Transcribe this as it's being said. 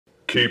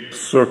Keep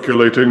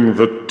circulating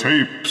the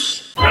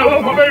tapes.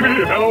 Hello, my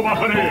baby. Hello, my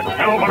honey.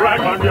 Hello, my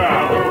ragtime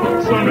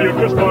gal. Suddenly you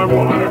kissed my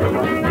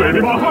wife.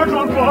 Baby, my heart's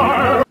on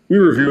fire. We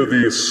review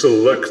the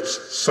Select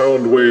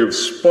Soundwave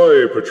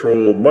Spy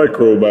Patrol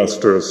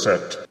Micromasters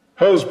set.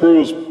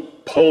 Hasbro's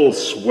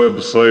Pulse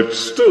website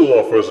still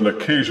offers an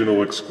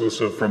occasional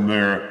exclusive from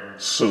their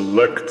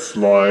Selects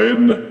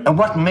line. And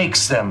what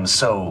makes them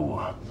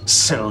so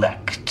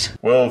select?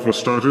 Well, for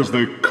starters,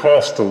 they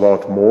cost a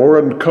lot more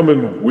and come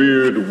in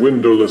weird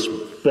windowless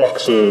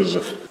boxes.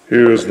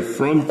 Here's the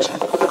front,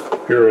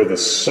 here are the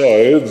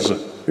sides,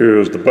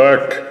 here's the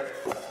back,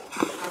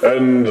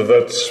 and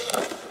that's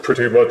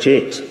pretty much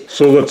it.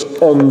 So let's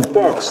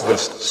unbox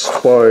this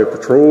Spy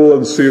Patrol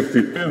and see if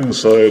the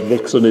inside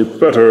looks any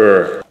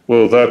better.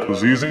 Well, that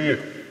was easy,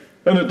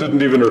 and it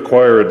didn't even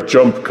require a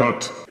jump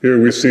cut.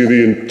 Here we see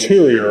the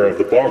interior of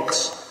the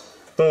box.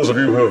 Those of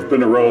you who have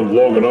been around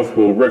long enough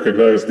will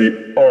recognize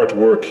the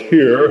artwork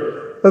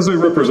here as a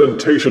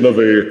representation of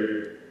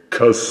a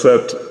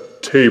cassette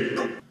tape,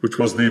 which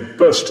was the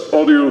best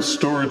audio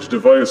storage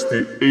device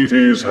the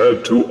 80s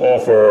had to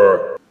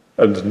offer.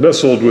 And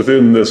nestled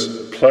within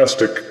this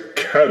plastic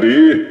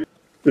caddy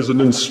is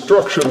an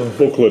instruction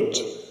booklet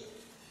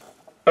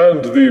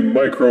and the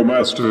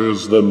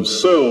Micromasters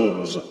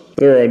themselves.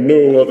 There are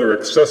no other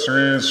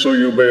accessories, so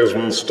you may as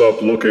well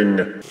stop looking.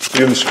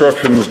 The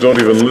instructions don't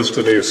even list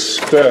any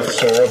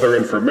stats or other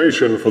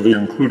information for the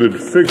included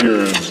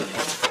figures.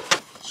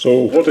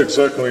 So what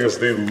exactly is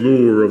the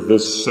lure of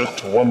this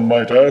set, one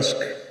might ask?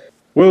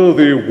 Well,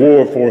 the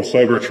War for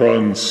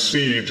Cybertron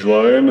Siege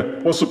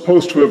line was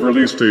supposed to have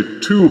released a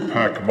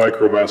 2-pack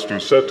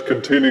Micromaster set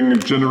containing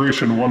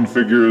Generation 1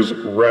 figures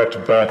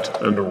Rat,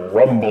 Bat, and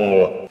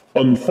Rumble.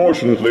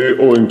 Unfortunately,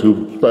 owing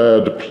to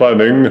bad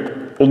planning,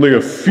 only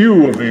a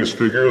few of these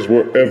figures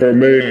were ever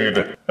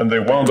made, and they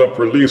wound up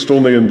released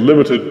only in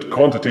limited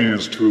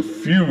quantities to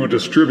few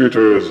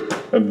distributors,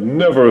 and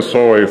never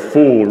saw a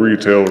full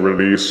retail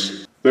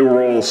release. They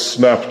were all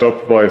snapped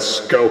up by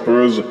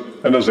scalpers,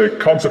 and as a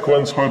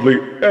consequence, hardly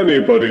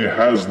anybody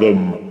has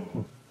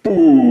them.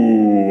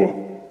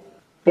 Boo!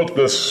 But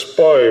the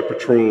Spy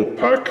Patrol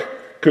pack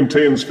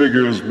contains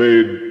figures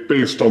made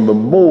based on the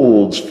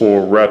molds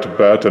for Rat,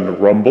 Bat, and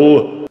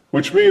Rumble,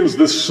 which means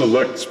this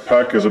Selects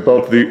pack is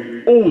about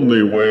the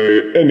only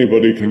way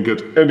anybody can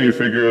get any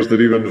figures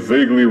that even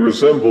vaguely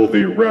resemble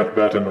the Rat,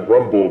 Bat, and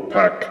Rumble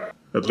pack.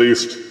 At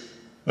least,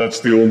 that's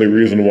the only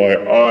reason why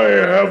I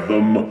have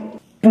them.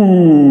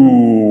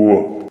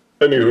 Boo!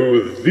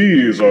 Anywho,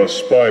 these are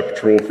Spy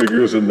Patrol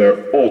figures in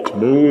their alt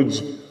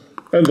modes,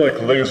 and like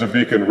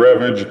Laserbeak and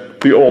Ravage,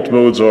 the alt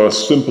modes are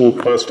simple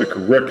plastic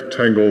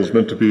rectangles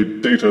meant to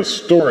be data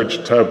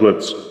storage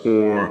tablets,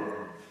 or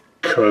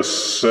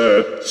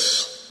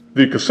cassettes.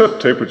 The cassette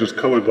tape, which is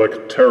colored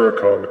like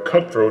Terracon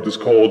Cutthroat, is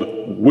called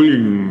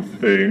Wing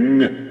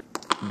Thing.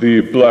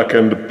 The black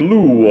and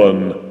blue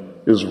one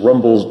is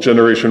Rumble's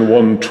Generation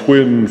 1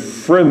 Twin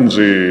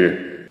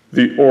Frenzy.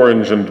 The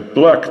orange and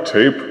black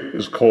tape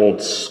is called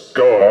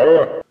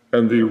Scar,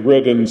 and the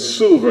red and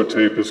silver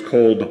tape is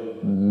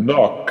called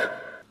Knock.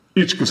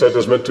 Each cassette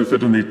is meant to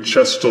fit in the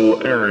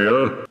chestal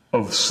area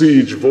of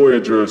Siege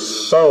Voyager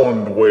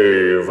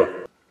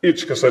Soundwave.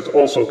 Each cassette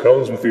also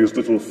comes with these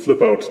little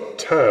flip-out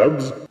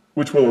tabs,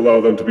 which will allow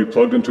them to be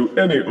plugged into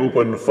any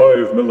open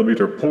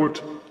 5mm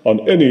port on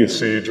any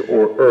Siege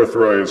or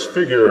Earthrise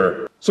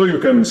figure, so you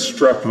can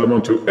strap them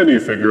onto any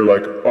figure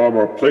like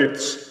armor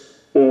plates,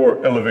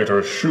 or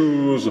elevator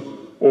shoes,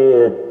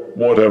 or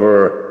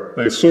whatever.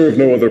 They serve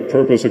no other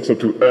purpose except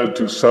to add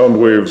to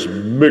Soundwave's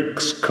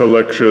mix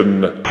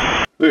collection.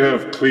 They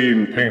have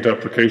clean paint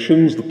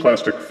applications, the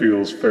plastic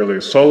feels fairly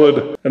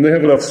solid, and they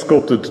have enough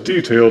sculpted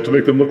detail to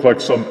make them look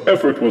like some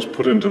effort was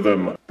put into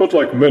them. But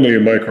like many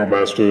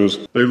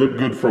Micromasters, they look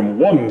good from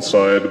one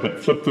side, but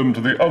flip them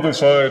to the other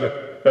side,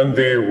 and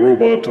the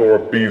robot or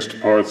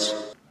beast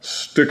parts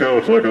stick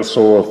out like a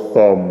sore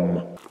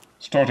thumb.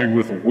 Starting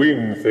with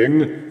Wing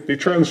Thing, the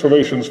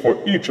transformations for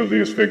each of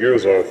these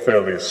figures are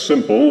fairly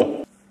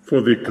simple.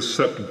 For the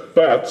cassette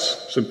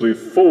bats, simply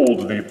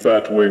fold the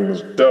bat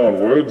wings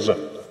downwards,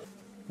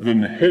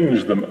 then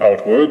hinge them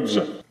outwards.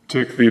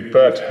 Take the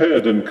bat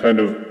head and kind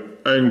of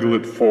angle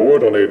it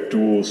forward on a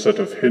dual set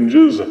of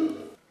hinges.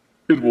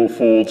 It will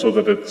fold so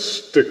that it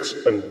sticks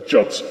and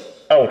juts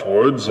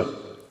outwards.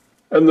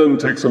 And then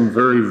take some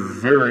very,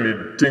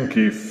 very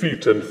dinky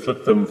feet and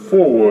flip them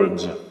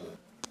forwards.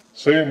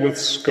 Same with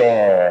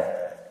Scar.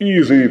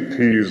 Easy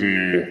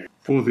peasy.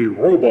 For the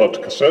robot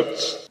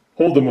cassettes,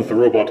 hold them with the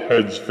robot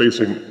heads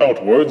facing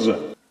outwards.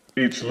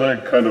 Each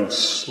leg kind of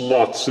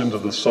slots into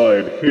the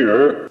side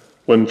here.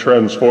 When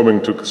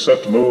transforming to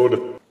cassette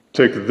mode,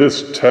 take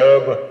this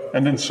tab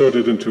and insert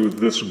it into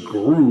this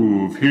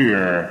groove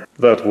here.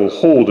 That will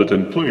hold it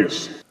in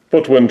place.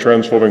 But when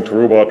transforming to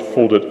robot,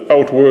 fold it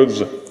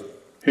outwards,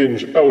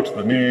 hinge out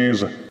the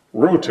knees,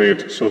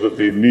 rotate so that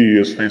the knee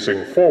is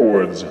facing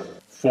forwards.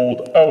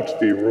 Fold out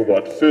the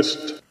robot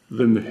fist,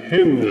 then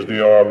hinge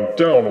the arm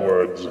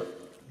downwards.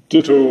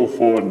 Ditto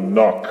for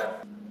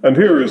Knock. And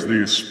here is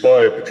the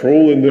Spy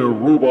Patrol in their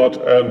robot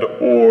and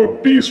or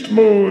beast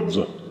modes.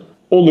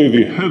 Only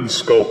the head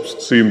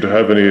sculpts seem to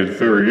have any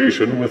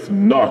variation, with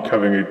Knock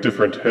having a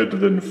different head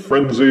than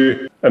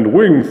Frenzy, and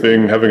Wing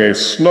Thing having a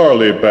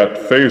snarly bat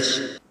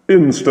face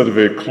instead of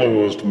a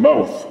closed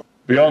mouth.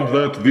 Beyond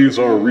that, these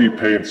are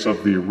repaints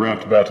of the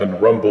Rat, Bat,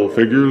 and Rumble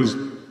figures,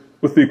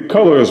 with the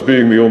colors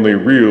being the only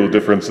real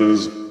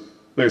differences.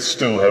 They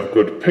still have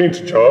good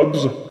paint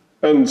jobs,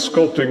 and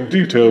sculpting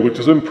detail which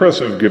is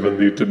impressive given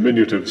the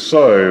diminutive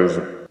size.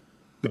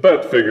 The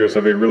Bat figures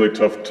have a really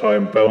tough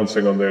time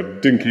balancing on their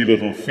dinky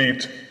little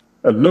feet,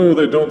 and no,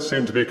 they don't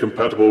seem to be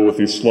compatible with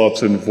the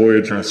slots in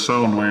Voyager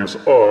Soundwave's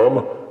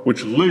arm,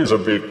 which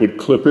Laserbeak would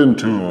clip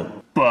into.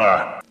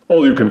 Bah!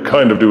 All you can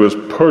kind of do is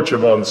perch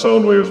him on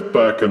Soundwave's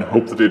back and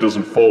hope that he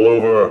doesn't fall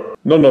over.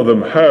 None of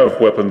them have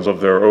weapons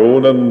of their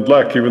own, and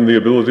lack even the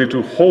ability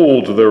to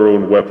hold their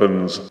own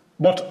weapons.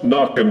 But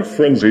Knock and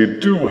Frenzy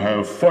do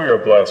have Fire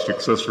Blast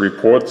accessory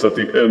ports at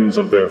the ends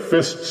of their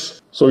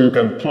fists, so you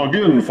can plug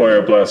in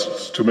Fire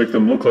Blasts to make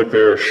them look like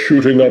they're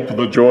shooting up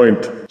the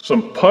joint.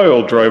 Some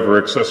pile driver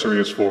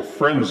accessories for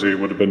Frenzy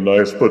would have been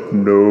nice, but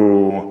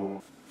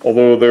no.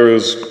 Although there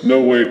is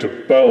no way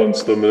to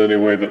balance them in any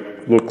way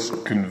that looks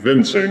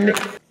convincing.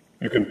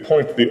 You can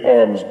point the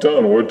arms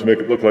downward to make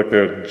it look like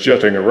they're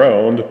jetting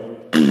around.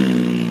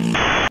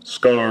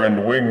 Scar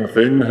and Wing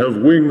Thing have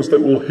wings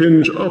that will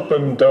hinge up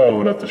and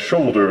down at the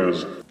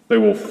shoulders. They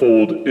will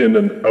fold in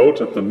and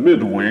out at the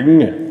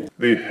mid-wing.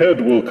 The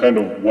head will kind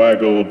of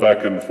waggle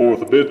back and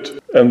forth a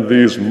bit, and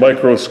these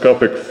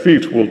microscopic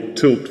feet will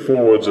tilt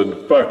forwards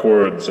and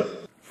backwards.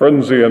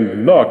 Frenzy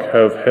and Knock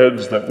have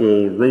heads that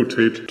will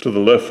rotate to the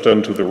left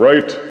and to the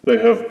right. They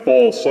have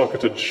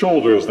ball-socketed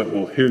shoulders that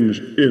will hinge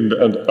in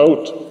and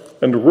out,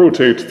 and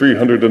rotate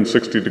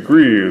 360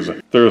 degrees.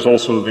 There's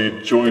also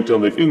the joint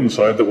on the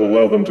inside that will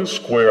allow them to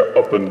square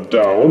up and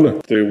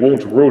down. They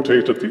won't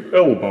rotate at the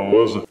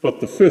elbows,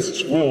 but the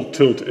fists will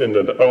tilt in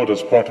and out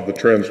as part of the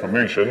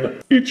transformation.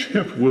 Each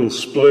hip will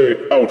splay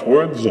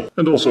outwards,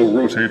 and also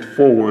rotate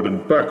forward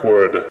and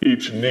backward.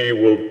 Each knee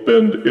will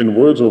bend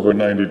inwards over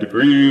 90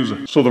 degrees,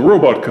 so the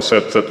robot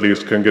cassettes at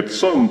least can get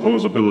some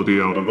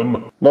posability out of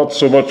them. Not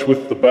so much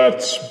with the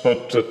bats,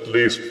 but at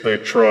least they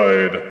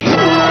tried.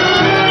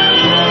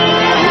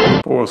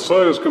 For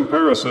size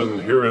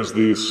comparison, here is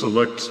the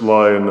Selects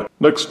line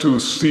next to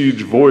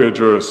Siege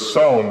Voyager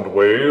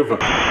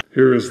Soundwave.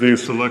 Here is the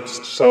Selects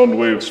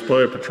Soundwave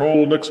Spy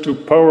Patrol next to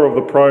Power of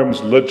the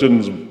Prime's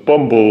Legends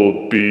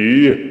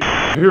Bumblebee.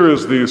 Here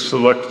is the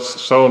Selects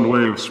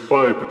Soundwave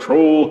Spy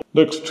Patrol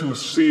next to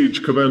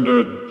Siege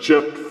Commander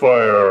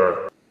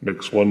Jetfire.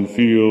 Makes one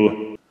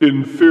feel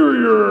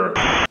inferior.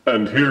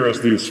 And here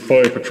is the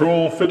Spy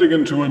Patrol fitting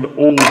into an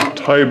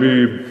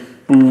old-timey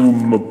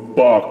boom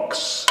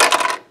box.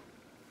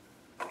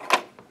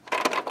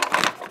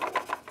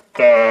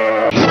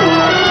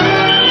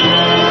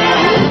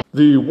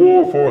 The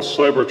War for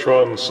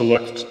Cybertron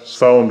Select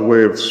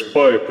Soundwave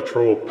Spy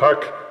Patrol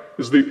pack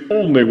is the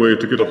only way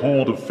to get a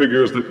hold of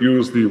figures that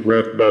use the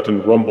Rat, Bat,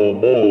 and Rumble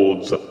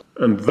molds,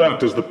 and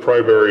that is the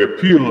primary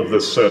appeal of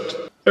this set.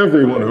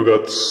 Everyone who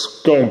got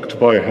skunked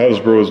by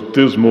Hasbro's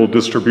dismal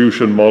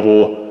distribution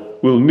model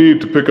will need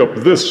to pick up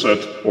this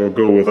set or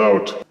go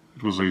without.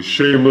 It was a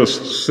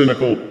shameless,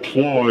 cynical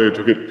ploy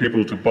to get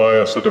people to buy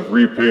a set of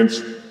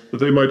repaints that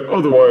they might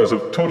otherwise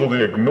have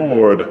totally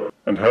ignored,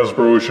 and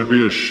Hasbro should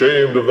be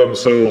ashamed of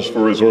themselves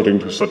for resorting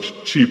to such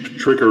cheap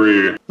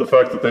trickery. The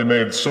fact that they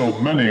made so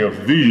many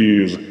of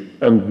these,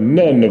 and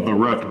none of the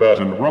Rat, Bat,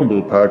 and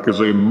Rumble pack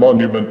is a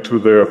monument to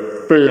their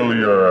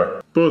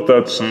failure. But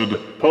that said,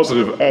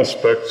 positive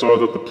aspects are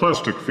that the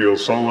plastic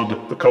feels solid,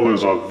 the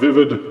colors are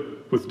vivid,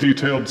 with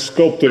detailed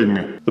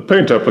sculpting, the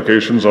paint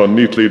applications are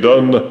neatly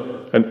done,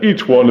 and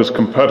each one is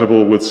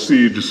compatible with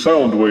Siege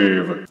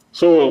Soundwave,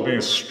 so I'll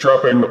be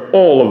strapping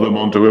all of them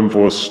onto him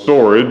for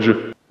storage.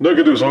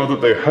 Negatives are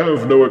that they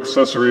have no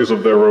accessories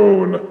of their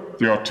own.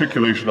 The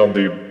articulation on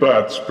the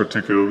bats,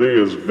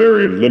 particularly, is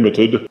very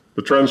limited.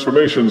 The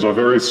transformations are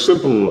very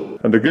simple,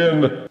 and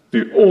again,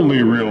 the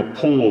only real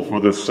pull for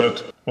this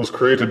set was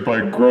created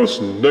by gross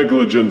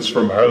negligence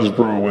from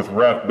Hasbro with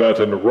Rat, Bat,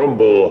 and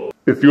Rumble.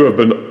 If you have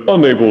been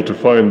unable to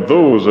find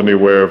those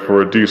anywhere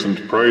for a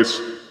decent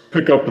price,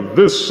 pick up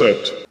this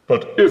set.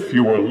 But if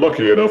you were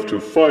lucky enough to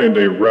find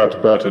a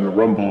Rat, Bat, and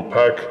Rumble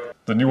pack,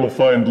 then you will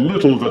find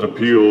little that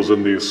appeals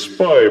in the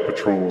Spy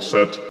Patrol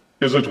set.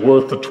 Is it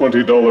worth the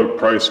 $20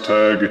 price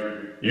tag?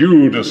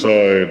 You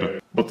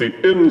decide. But the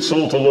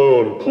insult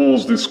alone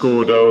pulls the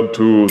score down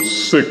to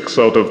 6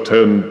 out of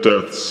 10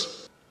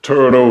 deaths.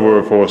 Turn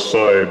over for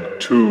side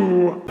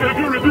 2. If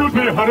you refuse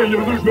me, honey,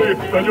 you lose me,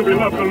 then you'll be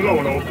left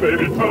alone. Oh,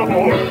 baby, tell them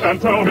all,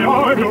 and tell me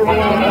I'm your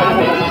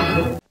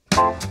own.